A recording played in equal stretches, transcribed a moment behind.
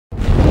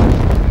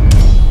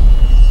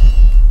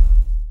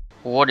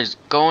What is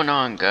going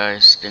on,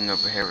 guys? Sting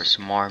over here with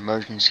some more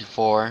Emergency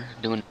 4,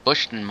 doing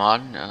Bushton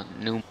Mod, a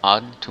new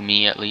mod, to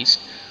me at least.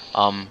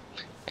 I'm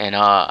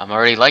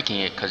already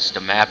liking it because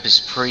the map is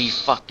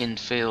pre-fucking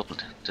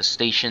filled. The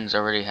stations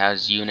already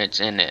has units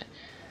in it.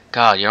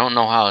 God, you don't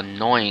know how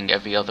annoying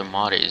every other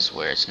mod is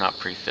where it's not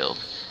pre-filled.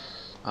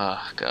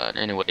 Oh, God.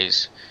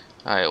 Anyways.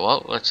 Alright,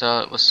 well, let's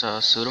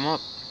suit them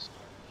up.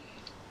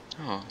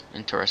 Oh,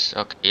 interesting.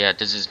 Okay, yeah,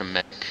 this is the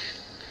mech.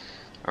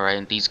 Alright,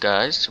 and these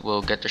guys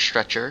will get the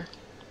stretcher.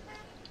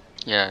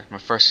 Yeah, my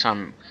first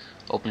time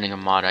opening a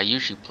mod. I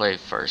usually play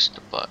first,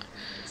 but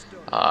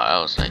I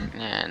was like,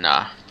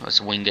 nah, let's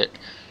wing it.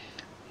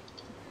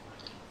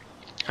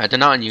 They're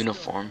not in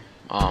uniform.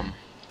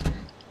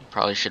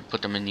 Probably should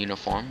put them in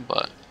uniform,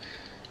 but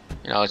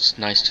you know, it's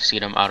nice to see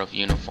them out of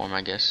uniform,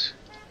 I guess.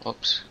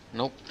 Oops,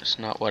 nope, that's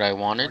not what I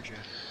wanted.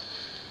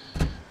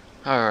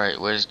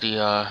 Alright, where's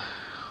the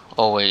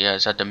oh wait, yeah,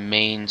 it's at the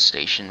main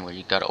station where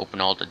you gotta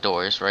open all the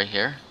doors right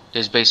here.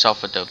 This is based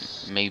off of the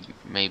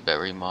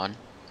Mayberry mod,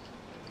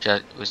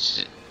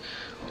 which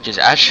is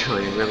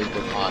actually a really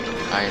good mod.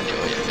 I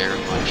enjoy it very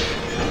much.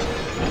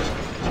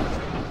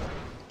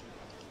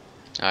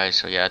 Alright,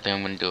 so yeah, I think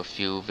I'm gonna do a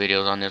few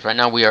videos on this. Right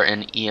now we are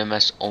in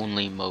EMS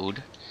only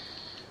mode.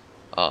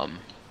 Hold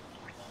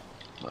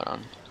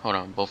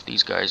on, both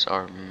these guys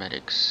are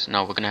medics.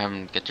 No, we're gonna have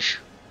them get the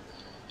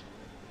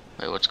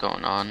wait, what's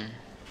going on?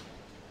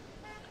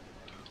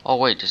 Oh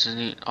wait, this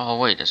isn't. Oh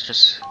wait, this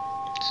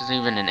isn't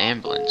even an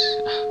ambulance.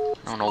 I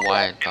don't know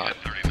why I thought.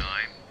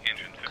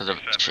 Because of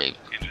its shape.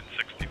 Engine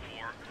 64,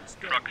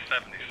 truck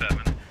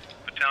 77,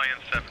 battalion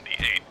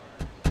 78.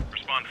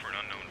 Respond for an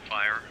unknown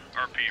fire.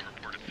 RP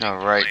reported.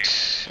 Alright.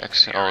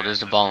 Oh,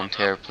 there's the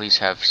volunteer. Please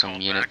have some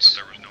units.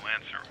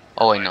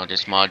 Oh wait, no,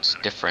 this mod's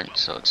different,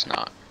 so it's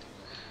not.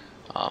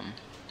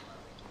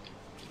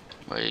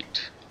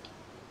 Wait.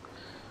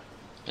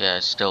 Yeah,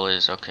 it still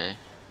is. Okay.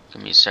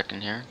 Give me a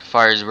second here. The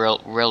fire is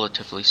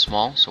relatively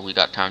small, so we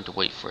got time to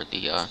wait for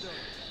the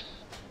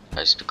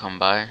guys to come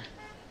by,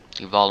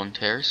 the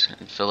volunteers,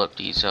 and fill up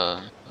these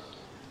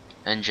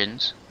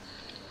engines.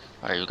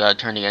 Alright, we gotta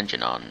turn the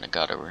engine on. I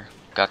got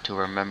to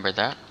remember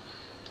that.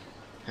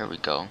 Here we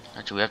go.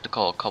 Actually, we have to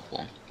call a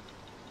couple.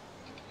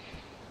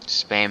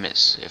 Spam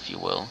it, if you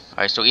will.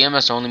 Alright, so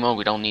EMS only mode.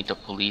 We don't need the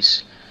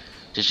police.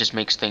 This just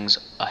makes things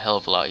a hell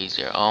of a lot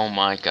easier. Oh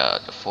my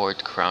god, the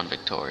Ford Crown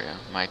Victoria.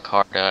 My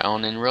car that I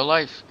own in real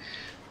life.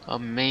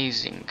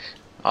 Amazing.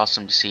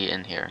 Awesome to see it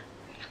in here.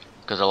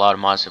 Because a lot of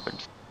mods have been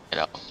it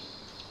out.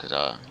 Because,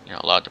 you know,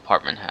 a lot of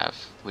departments have.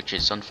 Which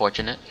is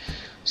unfortunate.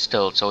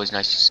 Still, it's always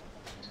nice to see.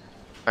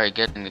 Alright,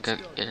 get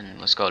in.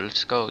 Let's go.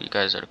 You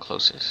guys are the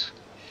closest.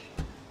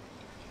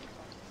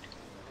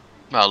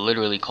 Well, I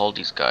literally called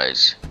these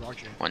guys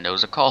when there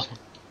was a call.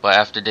 But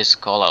after this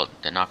call out,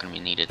 they're not going to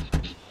be needed.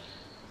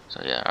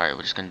 So yeah, alright,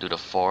 we're just going to do the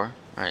 4.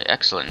 Alright,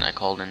 excellent. I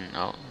called in.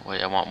 Oh,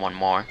 wait, I want one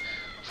more.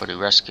 For the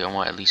rescue, I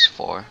want at least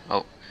 4.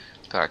 Oh,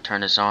 gotta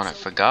turn this on. I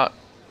forgot.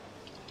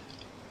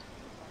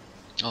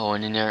 Oh,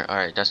 and in there.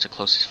 Alright, that's the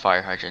closest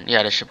fire hydrant.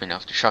 Yeah, that should be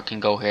enough. The truck can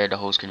go here. The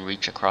hose can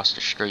reach across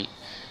the street.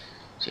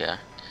 So yeah.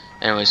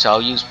 Anyway, so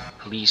I'll use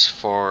police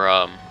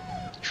for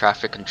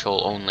traffic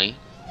control only.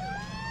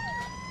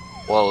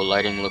 Whoa,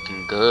 lighting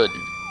looking good.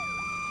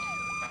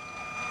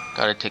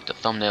 Gotta take the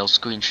thumbnail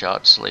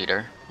screenshots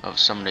later of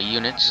some of the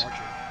units.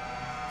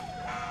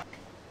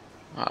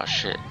 Oh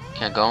shit,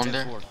 can't go in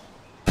there?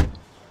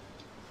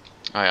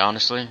 Alright,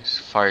 honestly, this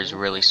fire is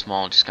really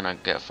small. I'm just gonna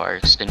get a fire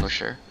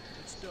extinguisher.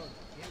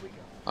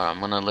 I'm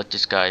gonna let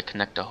this guy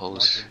connect the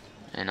hose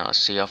and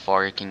see how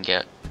far he can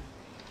get.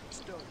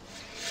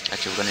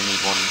 Actually, we're gonna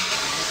need one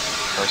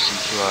person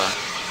to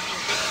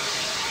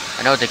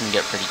I know they can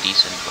get pretty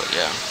decent, but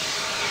yeah.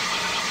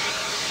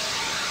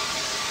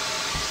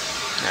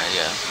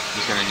 Yeah,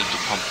 he's gonna need to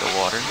pump the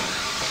water.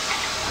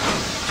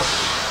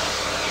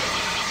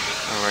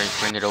 Alright,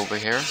 bring it over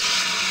here.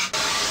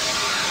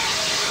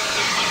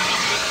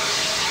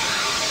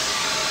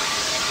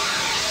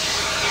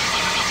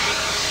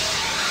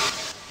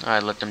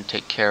 Alright, let them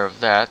take care of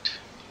that.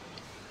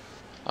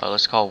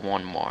 Let's call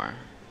one more.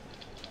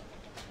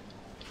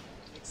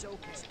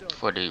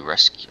 For the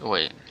rescue.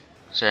 Wait,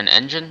 is there an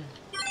engine?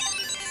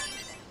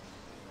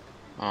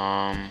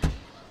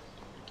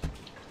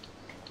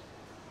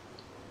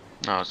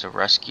 No, it's a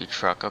rescue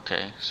truck.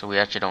 Okay, so we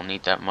actually don't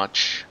need that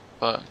much,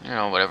 but you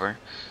know, whatever.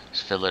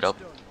 Just fill it up.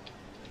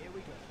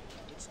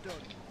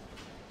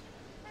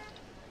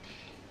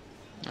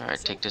 Alright,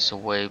 take this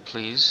away,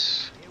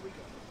 please.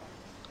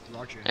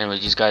 Anyway,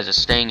 these guys are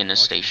staying in the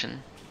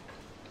station.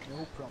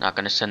 Not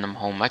gonna send them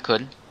home. I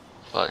could,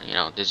 but you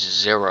know, there's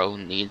zero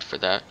need for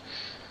that,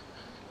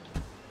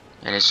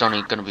 and it's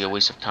only gonna be a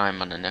waste of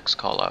time on the next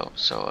call out.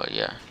 So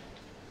yeah,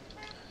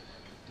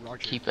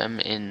 keep them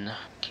in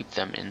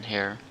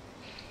here.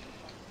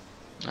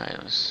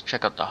 Alright, let's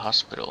check out the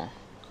hospital.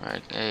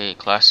 Alright, hey,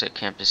 classic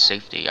campus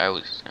safety.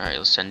 Alright,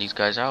 let's send these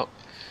guys out.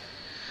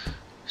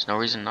 There's no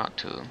reason not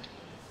to.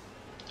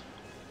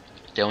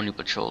 They only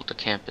patrol the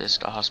campus,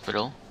 the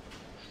hospital.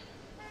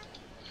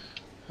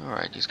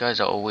 Alright, these guys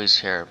are always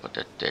here,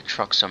 but their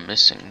trucks are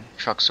missing.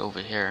 Trucks over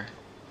here.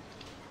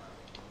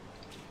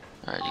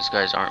 Alright, these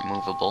guys aren't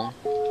movable.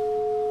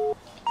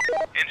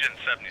 Engine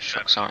 77.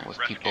 Trucks aren't with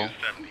Rescue people.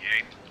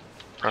 78.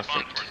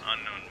 Respond Perfect. for an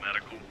unknown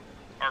medical.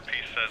 RP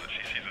says that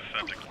she sees a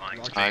septic line.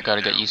 I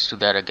gotta get used to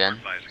that again.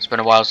 It's been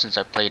a while since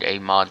I played a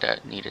mod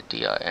that needed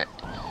the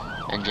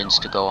engines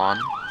to go on.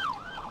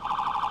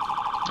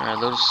 Alright, a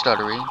little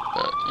stuttery,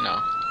 but you know,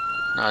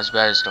 not as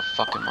bad as the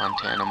fucking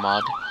Montana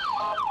mod.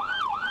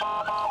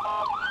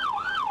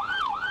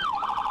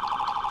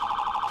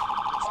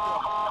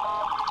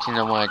 You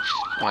know, when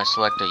I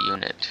select a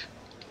unit,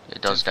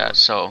 it does that.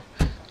 So,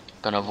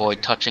 gonna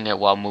avoid touching it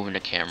while moving the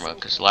camera,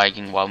 because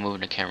lagging while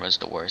moving the camera is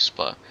the worst.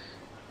 But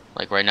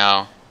like right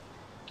now,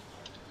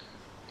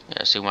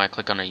 yeah, see when I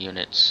click on the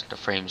units, the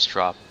frames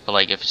drop. But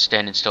like if it's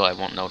standing still, I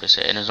won't notice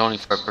it, and it's only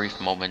for a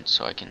brief moment,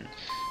 so I can,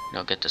 you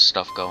know, get the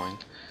stuff going.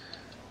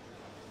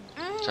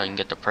 So I can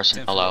get the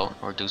personnel out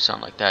or do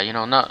something like that. You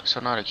know, not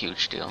a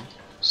huge deal.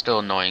 Still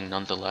annoying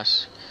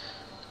nonetheless.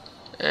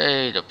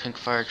 Hey, the pink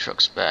fire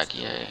truck's back,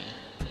 yay.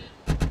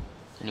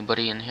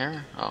 Anybody in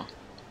here? Oh.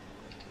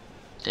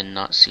 Did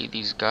not see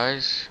these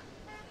guys.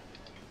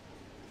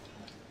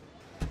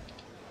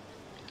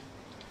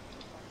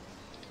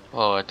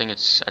 Oh, I think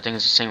it's the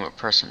same with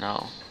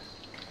personnel.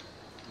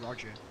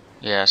 Roger.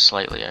 Yeah,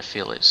 slightly. I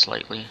feel it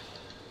slightly.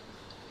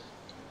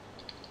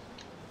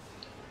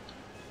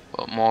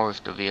 But more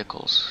with the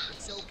vehicles.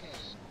 It's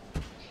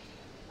okay.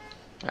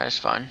 That's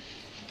fine.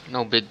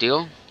 No big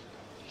deal.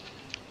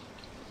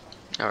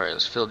 Alright,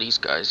 let's fill these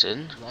guys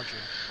in. Roger.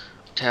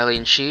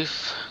 Battalion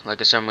Chief.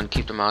 Like I said, I'm gonna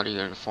keep them out of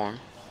uniform.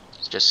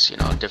 It's just, you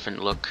know, a different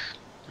look.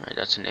 Alright,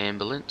 that's an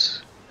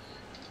ambulance.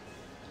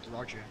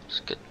 Roger. Let's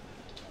get.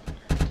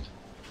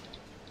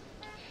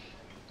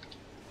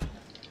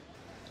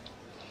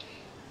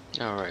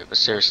 Alright, but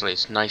seriously,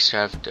 it's nice to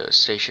have the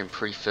station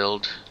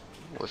pre-filled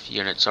with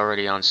units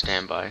already on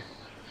standby.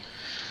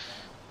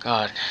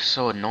 God,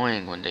 so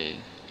annoying when they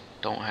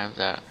don't have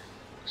that.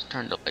 Let's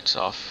turn the lights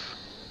off.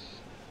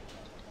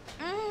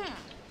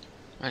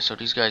 Alright, so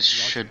these guys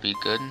should be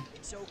good.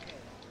 It's okay.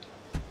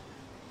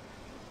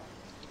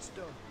 It's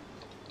done.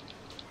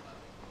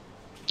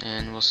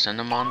 And we'll send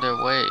them on their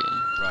way.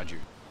 Roger.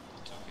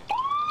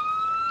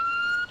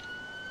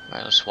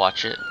 Alright, let's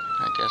watch it,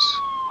 I guess.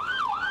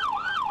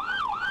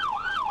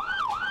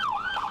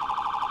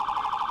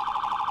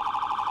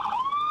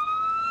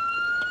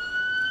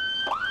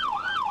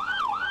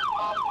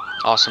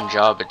 Awesome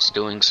job it's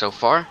doing so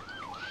far.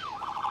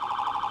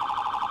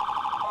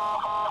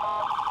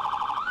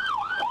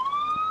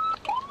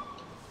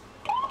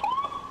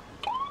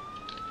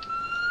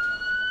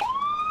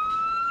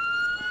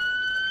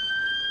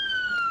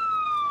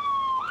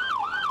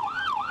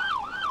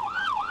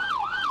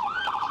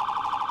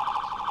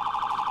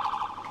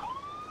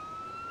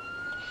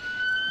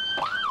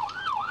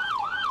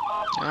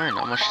 Alright,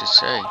 not much to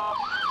say.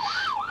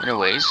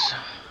 Anyways,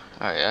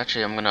 alright,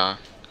 actually I wanna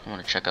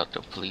check out the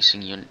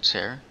policing units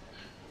here.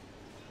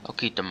 I'll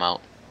keep them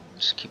out.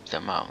 Just keep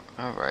them out.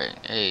 Alright.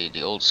 Hey,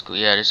 the old school.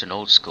 Yeah, there's an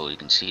old school. You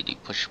can see the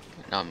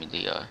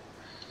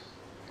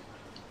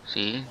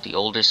see the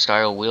older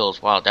style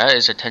wheels. Wow, that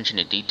is attention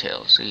to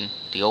detail. See,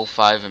 the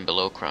 05 and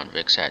below Crown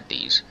Vics had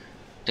these.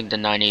 I think the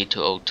 98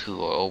 to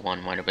 02 or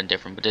 01 might have been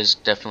different, but it's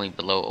definitely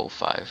below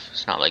 05.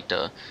 It's not like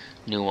the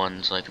new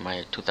ones like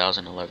my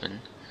 2011.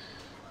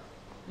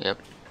 Yep.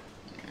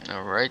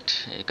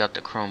 Alright, it got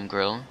the chrome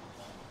grille.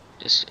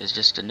 Is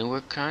this the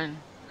newer kind?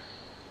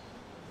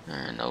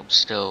 Nope,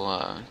 still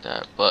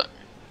that, but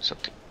it's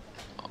okay.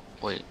 Oh,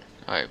 wait,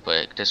 alright,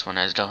 but this one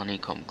has the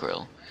honeycomb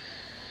grille.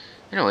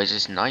 Anyways,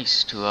 it's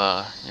nice to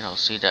you know,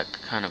 see that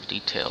kind of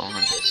detail,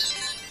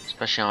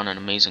 especially on an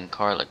amazing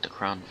car like the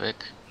Crown Vic.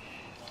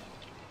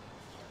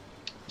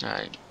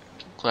 Alright,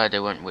 glad they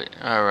went with.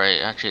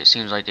 Alright, actually, it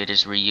seems like they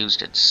just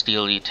reused its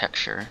steely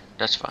texture.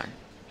 That's fine.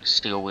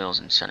 Steel wheels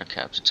and center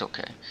caps, it's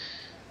okay.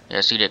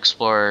 Yeah, see the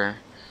Explorer.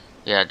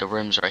 Yeah, the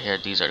rims right here.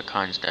 These are the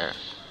kinds that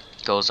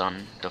goes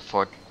on the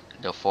Ford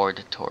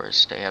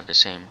Taurus. They have the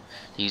same.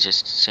 These are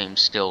the same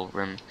steel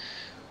rim.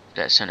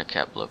 That center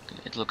cap look.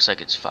 It looks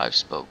like it's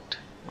 5-spoked,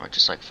 or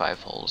just like 5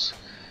 holes,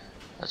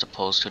 as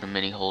opposed to the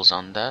mini holes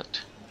on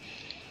that.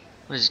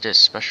 What is this?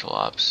 Special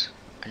ops.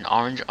 An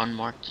orange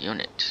unmarked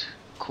unit.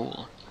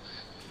 Cool.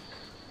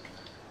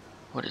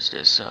 What is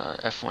this?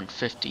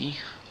 F-150.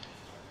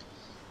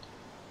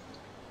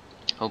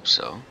 Hope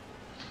so.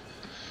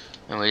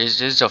 Anyway,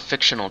 this is a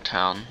fictional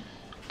town.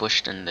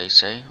 Bushton, they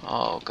say.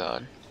 Oh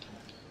god.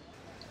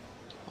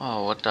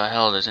 Oh, what the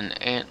hell? There's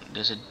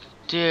a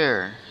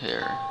deer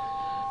here.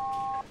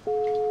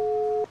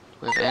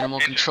 We have animal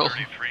Engine control.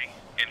 33,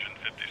 Engine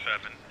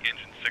 57,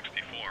 Engine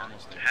 64,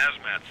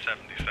 Hazmat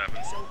 77,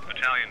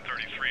 Battalion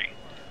 33.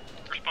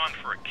 Respond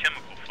for a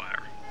chemical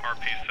fire.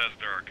 RP says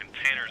there are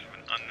containers of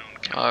an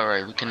unknown chemical.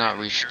 Alright, we cannot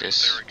reach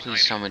this.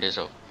 Please tell me there's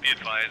a. Be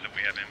advised that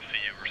we have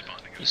MCU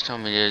responding. Please tell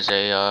me there's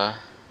a.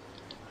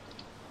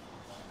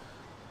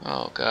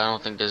 Oh god, I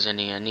don't think there's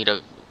any. I need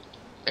a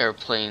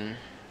airplane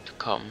to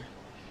come.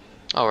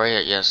 Oh, right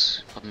here,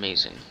 yes.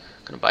 Amazing.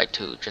 gonna buy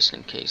 2 just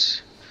in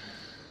case.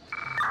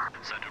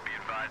 Central, be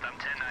advised, I'm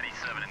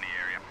 1097 in the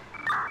area.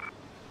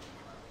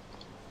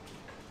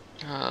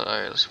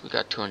 Alright, we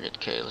got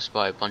 200k. Let's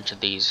buy a bunch of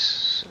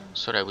these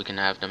so that we can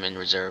have them in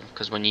reserve.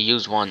 Because when you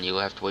use one, you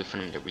have to wait for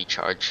them to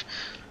recharge,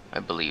 I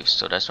believe.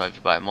 So that's why if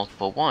you buy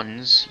multiple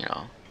ones, you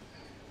know,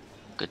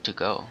 good to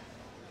go.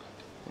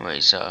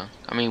 Anyways, I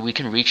mean, we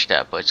can reach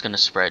that, but it's gonna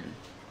spread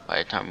by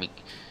the time we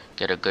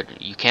get a good.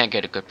 You can't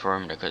get a good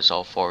perimeter because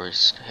all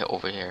forest hit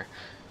over here.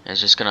 And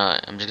it's just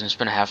gonna. I'm just gonna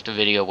spend half the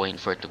video waiting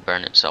for it to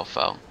burn itself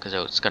out because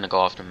it's gonna go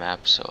off the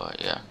map. So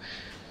yeah.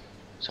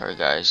 Sorry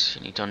guys,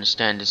 you need to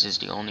understand this is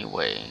the only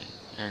way.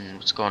 And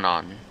what's going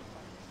on?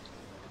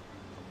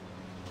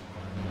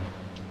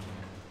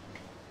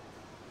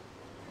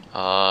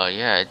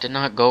 Yeah, it did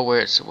not go where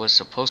it was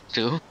supposed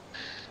to.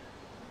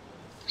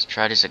 Let's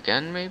try this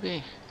again,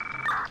 maybe?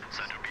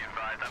 Central, be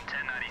advised, I'm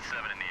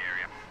 1097 in the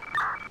area.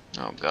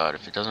 Oh god,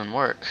 if it doesn't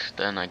work,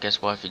 then I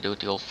guess we'll have to do it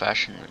the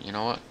old-fashioned. You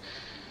know what?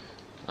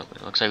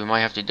 It looks like we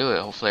might have to do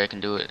it. Hopefully I can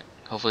do it.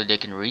 Hopefully they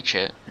can reach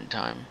it in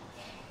time.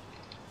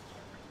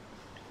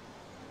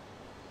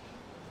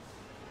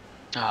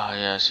 Ah,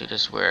 yeah, see,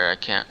 this is where I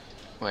can't.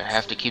 Where I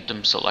have to keep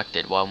them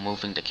selected while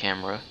moving the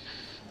camera.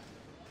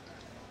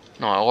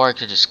 No, or I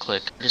could just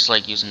click. I just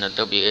like using the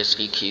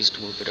WASD keys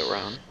to move it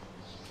around.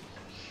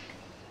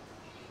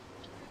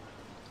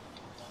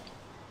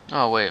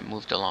 Oh wait, it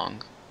moved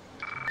along.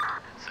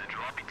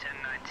 Central, I'll be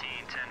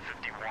 1019,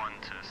 1051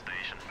 to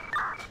station.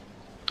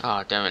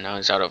 Ah, damn it, now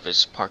he's out of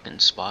his parking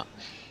spot.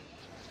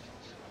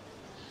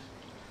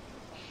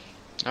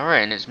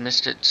 Alright, and it's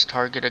missed its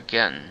target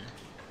again.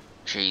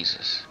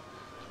 Jesus.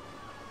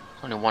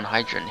 There's only one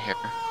hydrant here.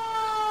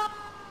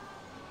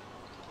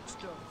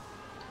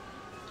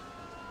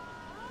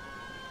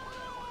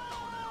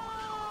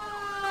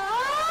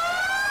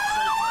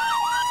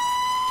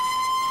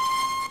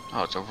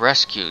 Oh, it's a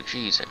rescue.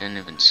 Jeez, I didn't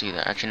even see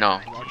that. Actually, no.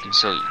 You can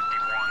still.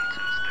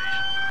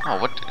 Oh,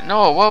 what?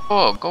 No, whoa,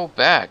 whoa, go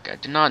back. I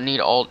did not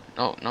need all.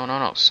 No, no, no,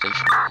 no.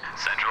 Station.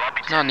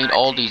 Did not need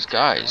all these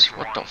guys.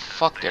 What the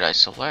fuck did I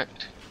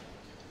select?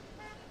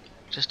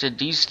 Just did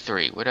these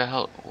 3. Where the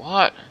hell?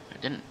 What? I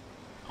didn't.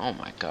 Oh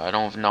my god, I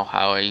don't even know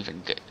how I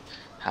even get.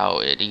 How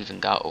it even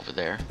got over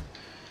there.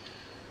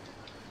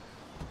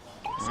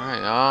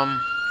 Alright,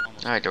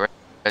 alright, the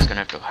guy's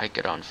gonna have to hike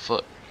it on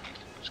foot.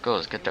 Let's go,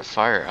 let's get that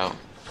fire out.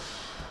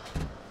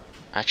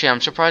 Actually, I'm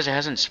surprised it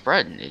hasn't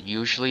spread. It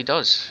usually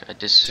does at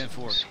this,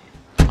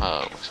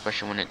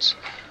 especially when it's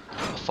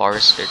a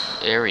forested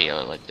area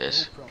like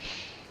this.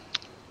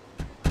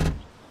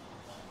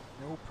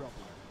 No problem.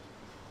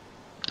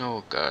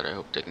 Oh god, I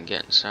hope they can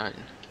get inside.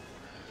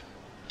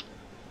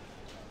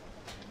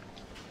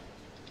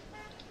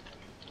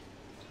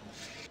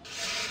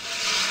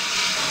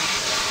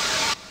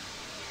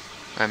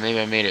 Alright,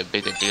 maybe I made it a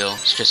bigger deal.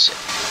 It's just,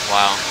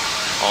 wow,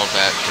 all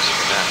that just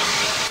for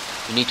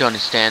that. You need to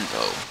understand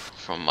though,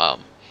 from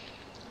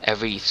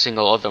every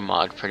single other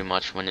mod pretty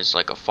much, when it's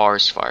like a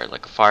forest fire,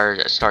 like a fire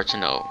that starts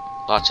in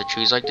lots of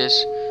trees like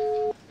this,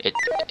 it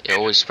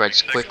always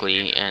spreads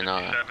quickly and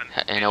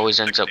always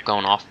ends up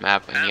going off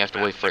map, and you have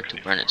to wait for it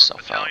to burn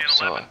itself out.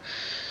 So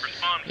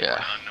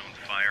yeah. Unknown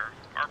fire.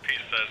 RP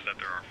says that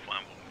there are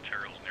flammable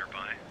materials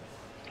nearby.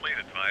 Please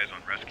advise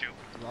on rescue.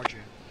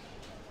 Roger.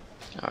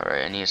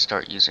 Alright, I need to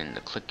start using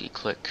the clicky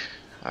click.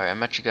 Alright,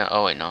 I'm actually gonna.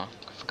 Oh wait, no,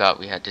 I forgot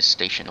we had this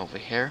station over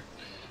here.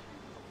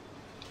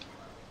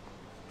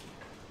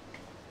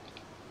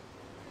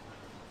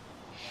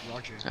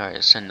 Roger. Alright,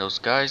 let's send those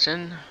guys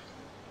in.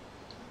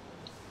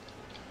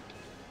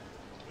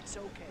 It's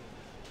okay.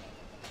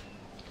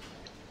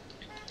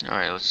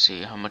 Alright, let's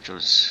see how much it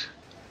was.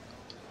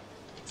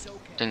 It's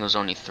okay. I think it was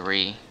only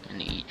 3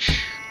 in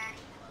each.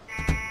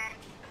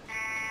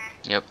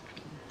 Yep.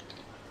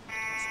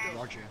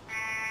 Roger.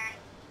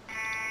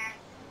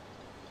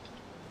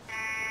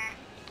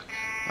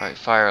 Alright,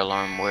 fire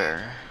alarm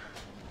where?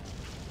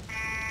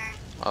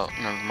 Oh,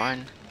 never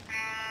mind.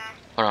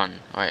 Hold on.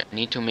 Alright, I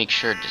need to make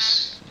sure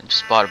this. I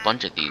just bought a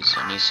bunch of these.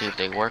 I need to see if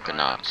they work or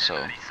not.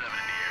 So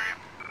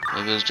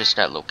maybe it was just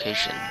that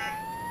location.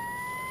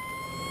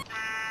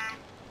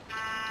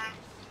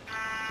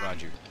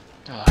 Roger.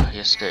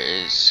 Yes, there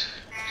is.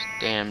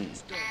 Damn,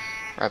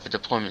 rapid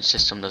deployment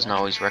system doesn't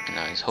always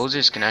recognize.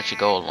 Hoses can actually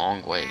go a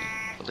long way,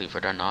 believe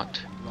it or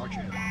not.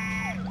 Roger.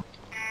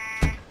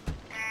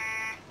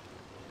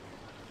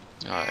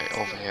 Alright,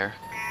 over here.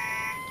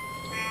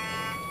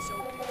 It's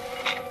okay.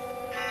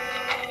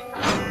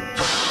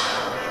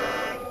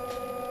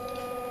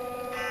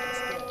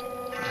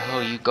 Where the hell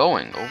are you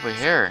going? Over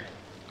here.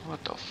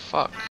 What the fuck?